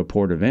them through a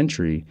port of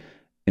entry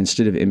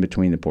instead of in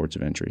between the ports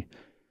of entry.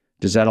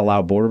 Does that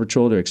allow Border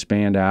Patrol to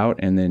expand out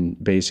and then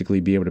basically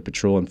be able to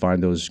patrol and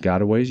find those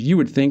gotaways? You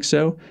would think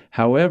so.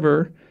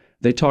 However,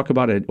 they talk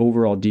about an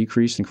overall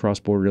decrease in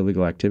cross-border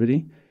illegal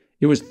activity.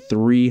 It was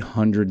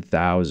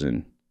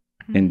 300,000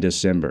 in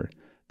December.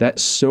 That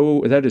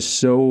is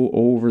so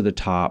over the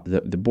top.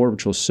 The Border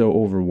Patrol is so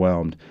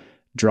overwhelmed.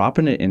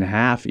 Dropping it in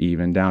half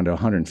even down to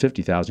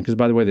 150,000, because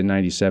by the way, the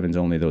 97 is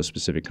only those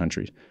specific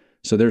countries.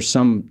 So there's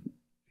some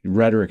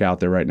rhetoric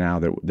out there right now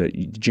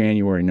that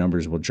January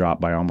numbers will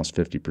drop by almost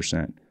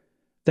 50%.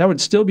 That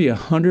would still be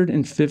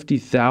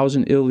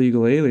 150,000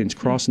 illegal aliens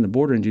crossing the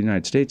border into the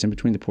United States in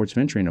between the ports of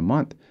entry in a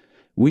month.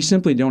 We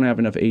simply don't have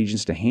enough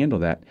agents to handle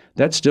that.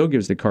 That still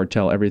gives the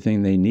cartel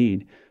everything they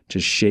need to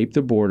shape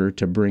the border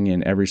to bring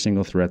in every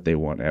single threat they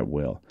want at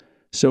will.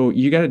 So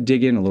you got to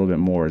dig in a little bit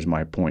more is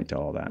my point to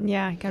all that.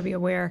 Yeah, got to be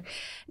aware.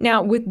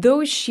 Now, with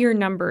those sheer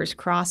numbers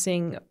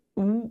crossing,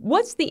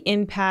 what's the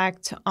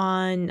impact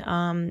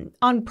on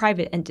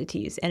private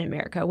entities in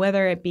America,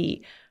 whether it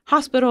be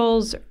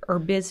hospitals or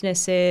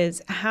businesses?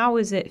 How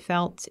is it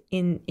felt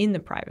in the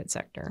private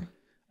sector?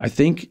 I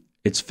think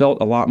it's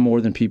felt a lot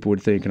more than people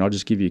would think, and I'll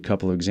just give you a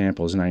couple of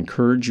examples. And I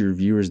encourage your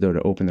viewers, though,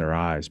 to open their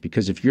eyes,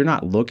 because if you're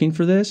not looking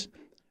for this,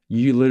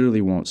 you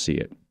literally won't see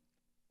it.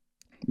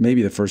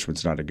 Maybe the first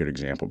one's not a good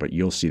example, but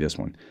you'll see this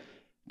one.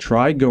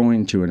 Try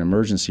going to an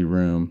emergency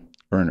room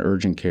or an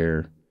urgent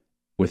care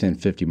within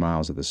 50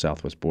 miles of the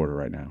southwest border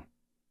right now.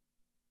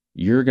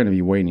 You're going to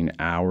be waiting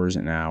hours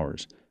and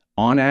hours.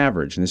 On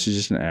average, and this is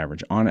just an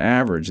average, on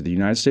average, the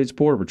United States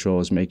Border Patrol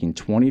is making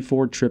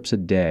 24 trips a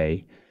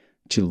day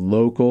to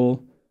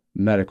local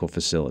medical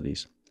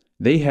facilities.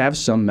 They have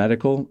some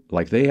medical,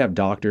 like they have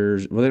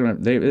doctors, well,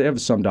 they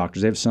have some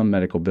doctors, they have some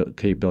medical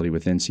capability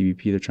within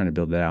CBP, they're trying to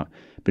build that out.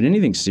 But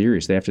anything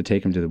serious, they have to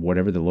take them to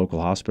whatever the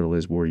local hospital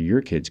is where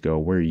your kids go,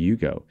 where you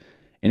go.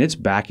 And it's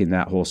backing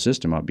that whole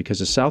system up because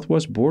the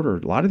southwest border,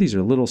 a lot of these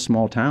are little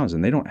small towns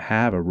and they don't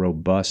have a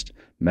robust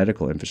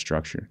medical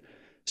infrastructure.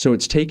 So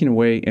it's taken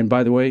away. And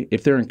by the way,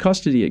 if they're in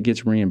custody, it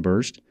gets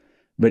reimbursed.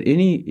 But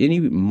any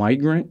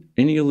migrant,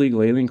 any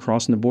illegal alien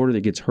crossing the border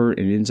that gets hurt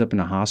and ends up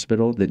in a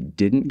hospital that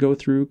didn't go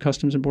through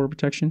Customs and Border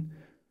Protection,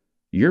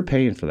 you're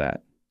paying for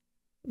that.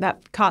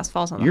 That cost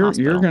falls on the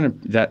hospital.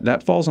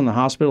 That falls on the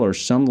hospital or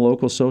some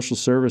local social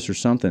service or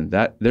something.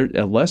 That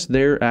unless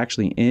they're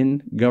actually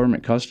in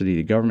government custody,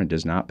 the government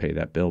does not pay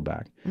that bill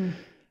back.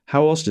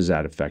 How else does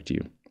that affect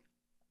you?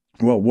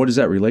 Well, what does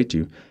that relate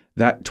to?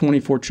 That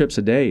 24 trips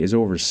a day is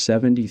over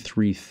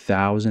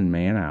 73,000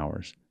 man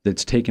hours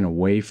that's taken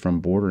away from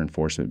border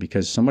enforcement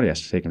because somebody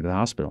has to take them to the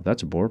hospital.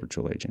 That's a Border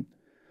Patrol agent.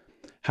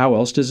 How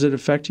else does it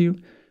affect you?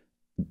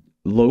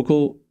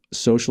 Local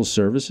social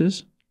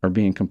services are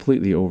being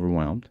completely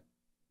overwhelmed.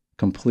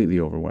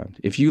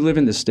 If you live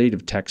in the state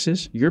of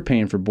Texas, you're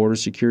paying for border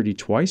security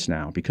twice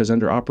now because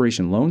under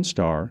Operation Lone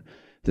Star,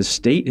 the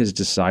state has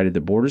decided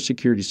that border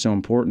security is so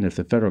important. If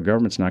the federal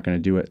government's not going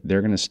to do it,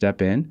 they're going to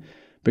step in.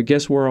 But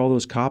guess where all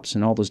those cops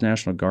and all those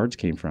National Guards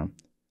came from?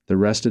 The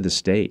rest of the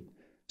state.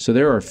 So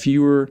there are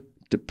fewer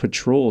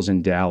patrols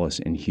in Dallas,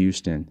 in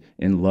Houston,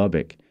 in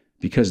Lubbock,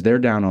 because they're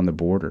down on the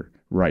border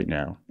right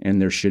now,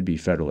 and there should be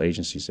federal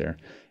agencies there.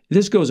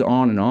 This goes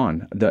on and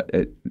on.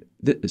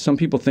 Some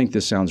people think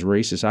this sounds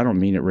racist. I don't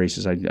mean it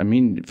racist. I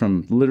mean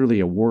from literally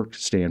a work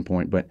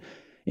standpoint, but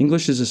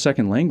English is a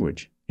second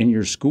language in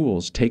your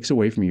schools takes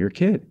away from your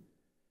kid.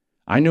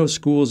 I know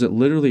schools that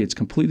literally it's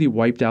completely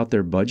wiped out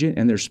their budget,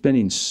 and they're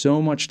spending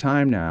so much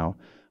time now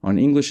on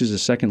English as a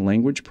second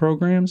language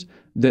programs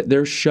that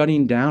they're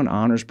shutting down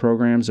honors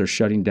programs, they're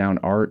shutting down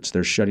arts,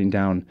 they're shutting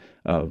down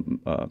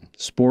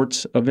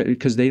sports of it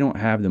because they don't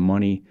have the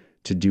money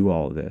to do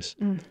all of this.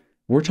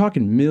 We're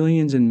talking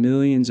millions and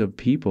millions of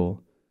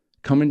people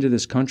come into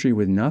this country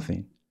with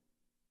nothing.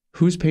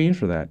 Who's paying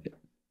for that?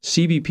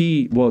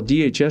 CBP, well,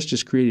 DHS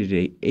just created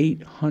a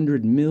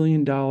 $800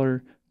 million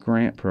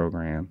grant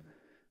program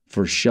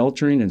for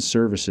sheltering and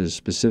services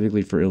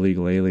specifically for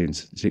illegal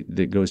aliens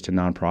that goes to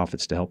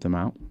nonprofits to help them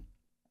out.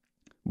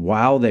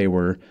 While they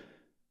were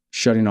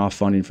shutting off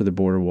funding for the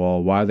border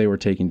wall, while they were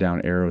taking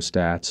down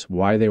aerostats,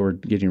 why they were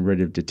getting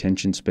rid of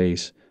detention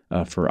space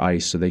for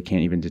ICE so they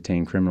can't even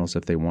detain criminals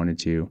if they wanted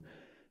to.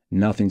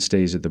 Nothing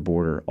stays at the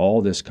border.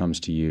 All this comes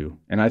to you.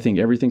 And I think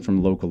everything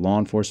from local law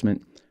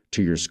enforcement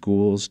to your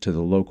schools, to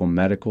the local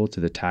medical, to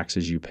the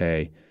taxes you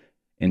pay.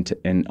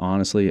 And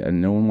honestly,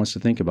 no one wants to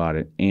think about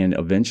it. And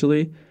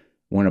eventually,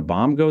 when a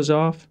bomb goes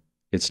off,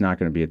 it's not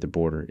going to be at the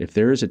border. If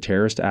there is a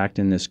terrorist act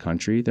in this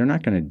country, they're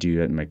not going to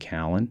do it in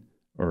McAllen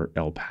or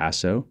El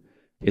Paso.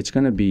 It's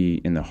going to be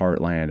in the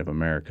heartland of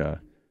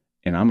America.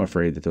 And I'm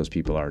afraid that those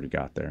people already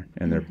got there,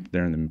 and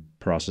they're in the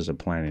process of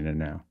planning it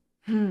now.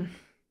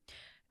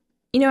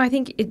 You know, I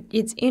think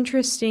it's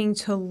interesting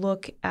to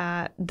look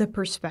at the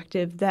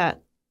perspective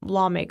that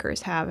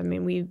lawmakers have. I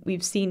mean,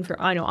 we've seen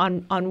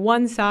on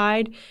one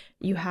side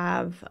you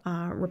have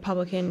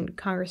Republican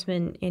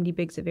Congressman Andy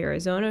Biggs of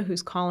Arizona,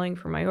 who's calling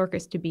for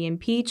Mayorkas to be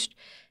impeached,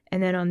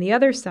 and then on the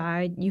other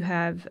side you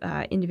have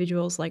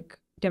individuals like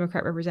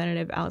Democrat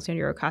Representative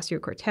Alexandria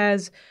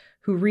Ocasio-Cortez,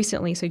 who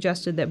recently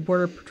suggested that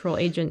Border Patrol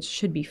agents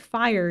should be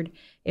fired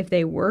if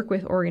they work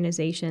with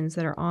organizations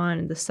that are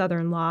on the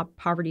Southern Law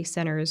Poverty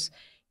Center's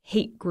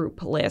hate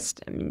group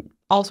list. I mean,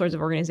 all sorts of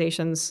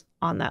organizations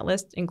on that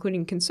list,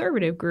 including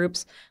conservative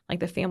groups like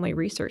the Family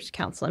Research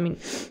Council. I mean,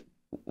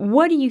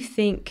 what do you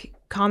think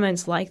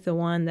comments like the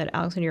one that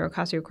Alexandria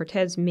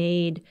Ocasio-Cortez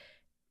made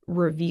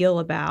reveal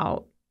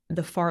about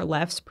the far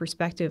left's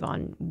perspective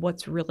on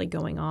what's really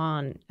going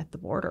on at the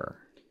border?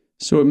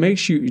 So it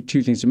makes you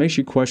two things. It makes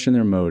you question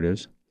their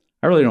motives.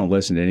 I really don't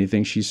listen to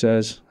anything she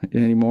says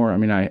anymore. I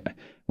mean,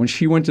 when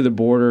she went to the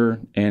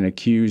border and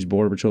accused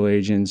Border Patrol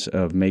agents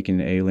of making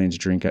the aliens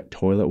drink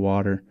toilet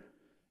water,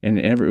 and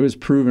it was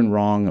proven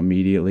wrong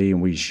immediately,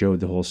 and we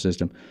showed the whole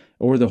system,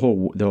 or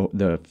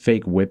the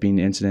fake whipping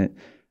incident.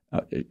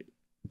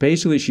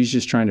 Basically, she's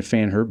just trying to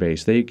fan her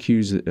base. They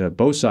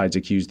both sides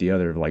accuse the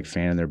other of like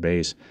fanning their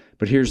base.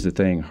 But here's the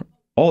thing: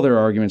 all their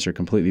arguments are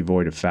completely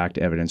void of fact,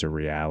 evidence, or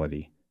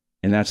reality.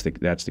 And that's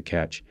the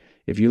catch.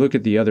 If you look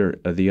at the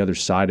other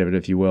side of it,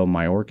 if you will,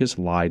 Mayorkas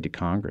lied to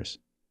Congress.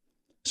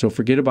 So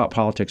forget about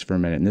politics for a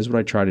minute. And this is what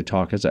I try to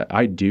talk, because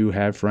I do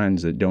have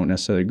friends that don't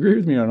necessarily agree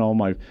with me on all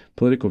my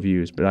political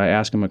views, but I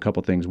ask them a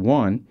couple things.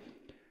 One,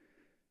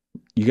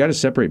 you got to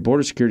separate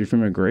border security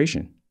from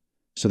immigration.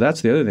 So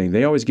that's the other thing.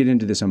 They always get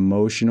into this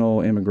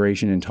emotional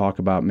immigration and talk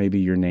about maybe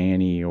your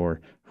nanny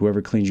or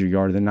whoever cleans your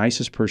yard, the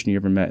nicest person you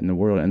ever met in the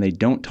world. And they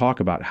don't talk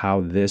about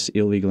how this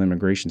illegal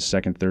immigration,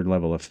 second, third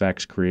level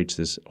effects creates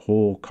this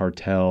whole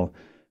cartel,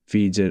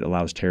 feeds it,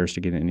 allows terrorists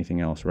to get anything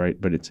else, right?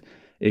 But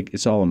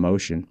it's all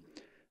emotion.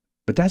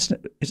 But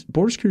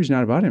border security is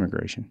not about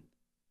immigration.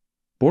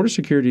 Border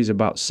security is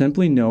about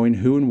simply knowing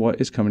who and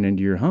what is coming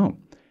into your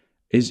home.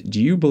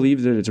 Do you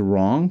believe that it's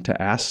wrong to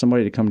ask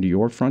somebody to come to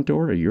your front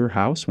door or your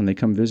house when they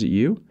come visit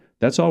you?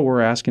 That's all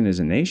we're asking as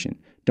a nation.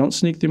 Don't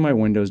sneak through my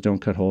windows. Don't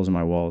cut holes in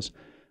my walls.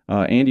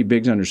 Andy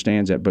Biggs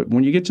understands that. But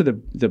when you get to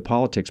the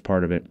politics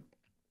part of it,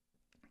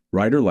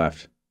 right or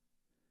left,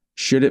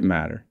 should it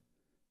matter?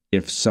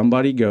 If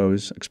somebody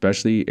goes,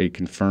 especially a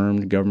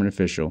confirmed government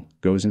official,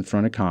 goes in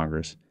front of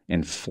Congress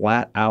and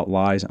flat out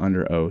lies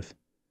under oath,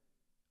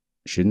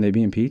 shouldn't they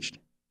be impeached?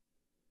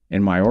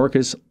 And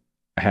Mayorkas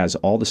has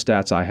all the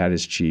stats I had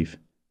as chief.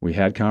 We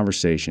had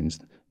conversations.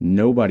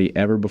 Nobody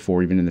ever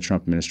before, even in the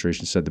Trump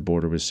administration, said the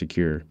border was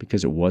secure,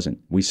 because it wasn't.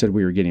 We said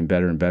we were getting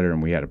better and better,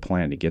 and we had a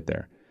plan to get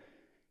there.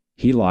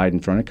 He lied in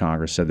front of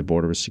Congress, said the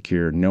border was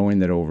secure, knowing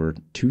that over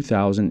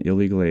 2,000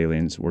 illegal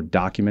aliens were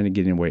documented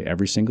getting away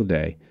every single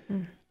day,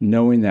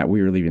 knowing that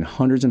we were leaving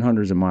hundreds and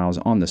hundreds of miles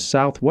on the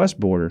southwest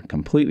border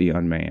completely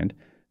unmanned,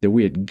 that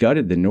we had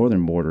gutted the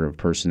northern border of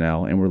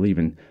personnel and were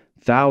leaving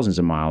thousands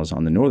of miles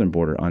on the northern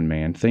border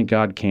unmanned. Thank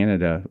God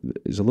Canada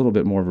is a little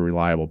bit more of a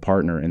reliable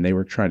partner, and they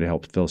were trying to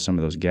help fill some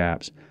of those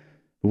gaps.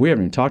 But we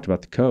haven't even talked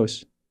about the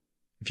coast.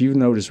 If you've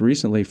noticed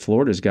recently,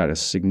 Florida's got a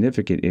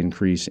significant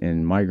increase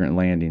in migrant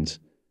landings.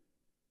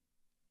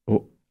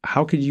 Well,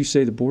 how could you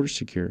say the border's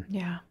secure?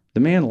 Yeah. The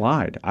man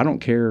lied. I don't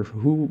care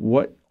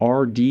what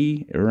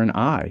RD or an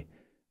I.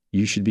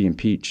 You should be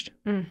impeached.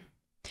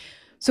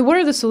 So what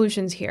are the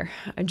solutions here?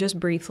 Just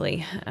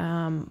briefly,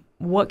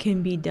 what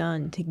can be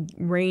done to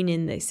rein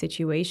in this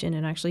situation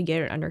and actually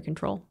get it under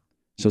control?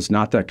 So it's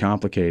not that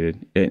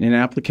complicated. In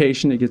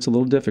application, it gets a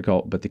little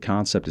difficult, but the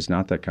concept is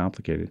not that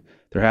complicated.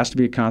 There has to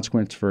be a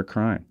consequence for a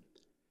crime.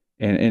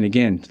 And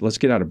again, let's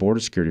get out of border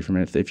security for a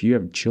minute. If you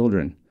have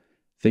children,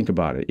 Think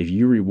about it. If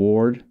you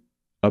reward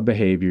a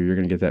behavior, you're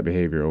going to get that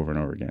behavior over and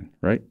over again,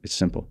 right? It's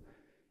simple.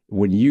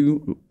 When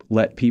you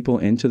let people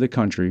into the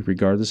country,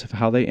 regardless of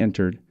how they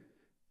entered,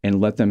 and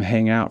let them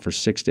hang out for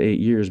 6 to 8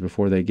 years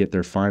before they get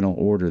their final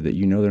order that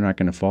you know they're not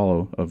going to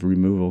follow of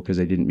removal because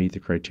they didn't meet the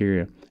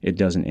criteria, it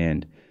doesn't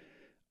end.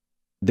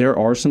 There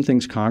are some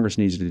things Congress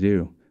needs to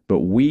do, but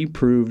we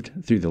proved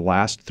through the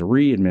last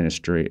three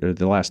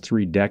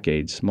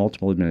decades,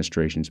 multiple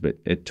administrations,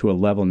 but to a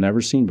level never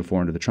seen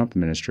before under the Trump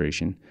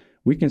administration,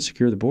 we can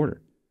secure the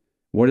border.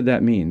 What did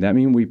that mean? That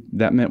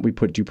meant we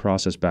put due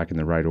process back in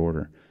the right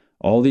order.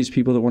 All these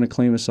people that want to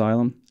claim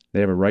asylum, they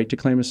have a right to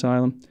claim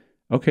asylum.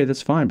 Okay,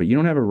 that's fine, but you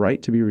don't have a right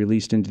to be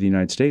released into the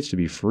United States to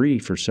be free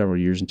for several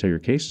years until your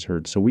case is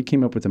heard. So we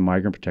came up with the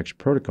migrant protection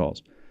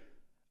protocols.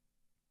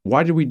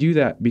 Why did we do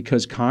that?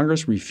 Because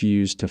Congress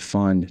refused to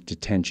fund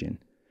detention.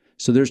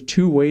 So there's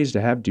two ways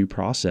to have due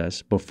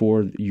process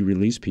before you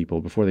release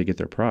people, before they get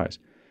their prize.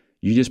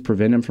 You just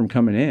prevent them from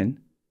coming in,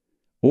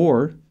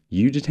 or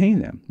you detain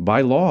them.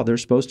 By law, they're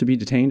supposed to be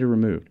detained or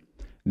removed.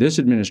 This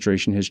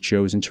administration has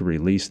chosen to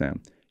release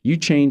them. You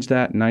change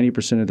that,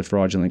 90% of the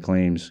fraudulent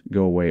claims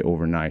go away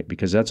overnight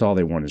because that's all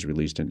they want is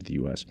released into the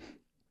U.S.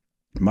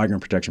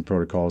 Migrant protection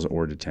protocols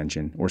or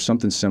detention or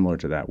something similar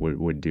to that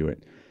would do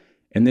it.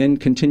 And then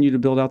continue to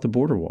build out the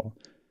border wall.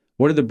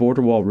 What did the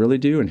border wall really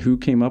do and who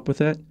came up with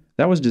that?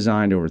 That was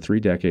designed over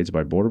 3 decades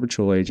by Border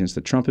Patrol agents.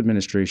 The Trump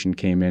administration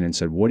came in and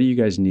said, what do you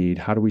guys need?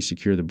 How do we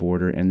secure the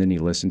border? And then he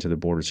listened to the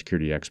border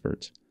security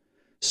experts.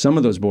 Some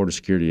of those border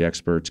security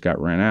experts got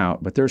ran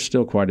out, but there's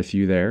still quite a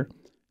few there.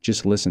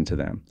 Just listen to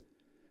them.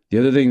 The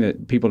other thing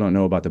that people don't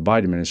know about the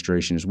Biden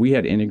administration is we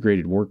had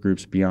integrated work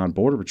groups beyond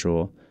Border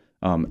Patrol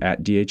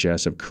at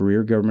DHS of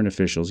career government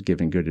officials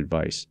giving good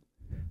advice.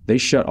 They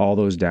shut all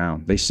those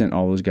down. They sent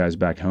all those guys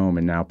back home,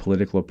 and now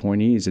political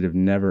appointees that have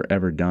never,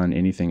 ever done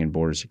anything in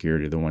border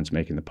security are the ones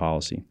making the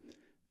policy.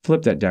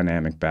 Flip that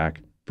dynamic back.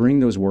 Bring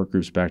those work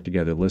groups back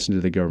together. Listen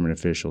to the government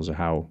officials of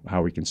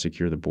how we can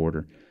secure the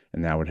border,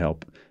 and that would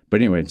help. But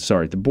anyway,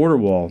 sorry, the border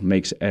wall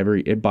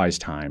it buys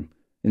time.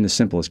 In the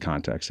simplest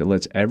context, it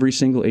lets every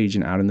single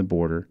agent out in the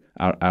border,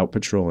 out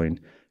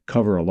patrolling,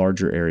 cover a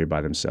larger area by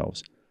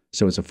themselves.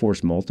 So it's a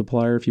force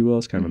multiplier, if you will.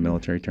 It's kind of a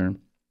military term.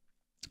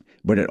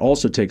 But it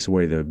also takes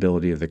away the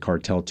ability of the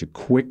cartel to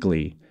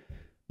quickly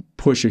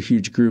push a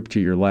huge group to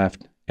your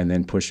left and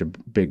then push a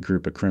big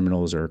group of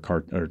criminals or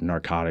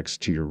narcotics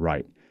to your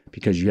right,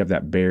 because you have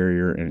that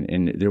barrier.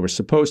 And there was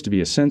supposed to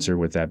be a censor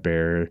with that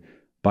barrier.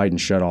 Biden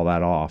shut all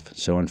that off.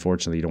 So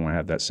unfortunately, you don't want to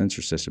have that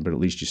censor system, but at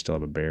least you still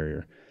have a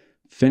barrier.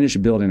 Finish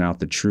building out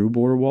the true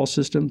border wall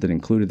system that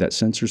included that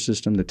sensor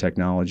system, the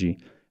technology,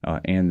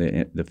 and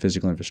the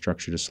physical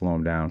infrastructure to slow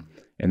them down.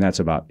 And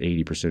that's about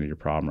 80% of your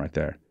problem right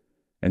there.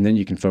 And then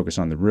you can focus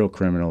on the real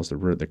criminals,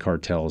 the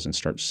cartels, and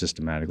start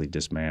systematically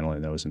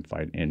dismantling those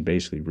and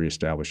basically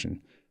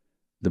reestablishing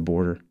the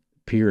border,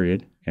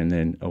 period, and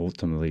then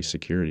ultimately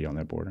security on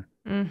that border.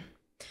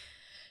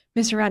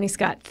 Mr. Rodney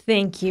Scott,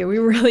 thank you. We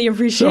really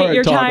appreciate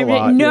your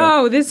time.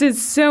 This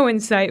is so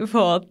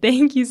insightful.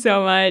 Thank you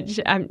so much.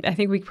 I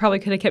think we probably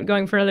could have kept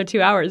going for another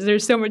 2 hours.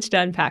 There's so much to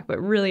unpack, but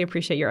really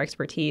appreciate your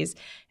expertise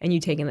and you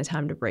taking the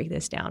time to break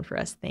this down for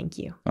us. Thank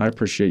you. I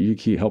appreciate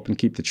you helping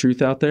keep the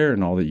truth out there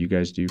and all that you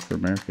guys do for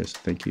America. So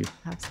thank you.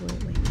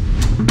 Absolutely.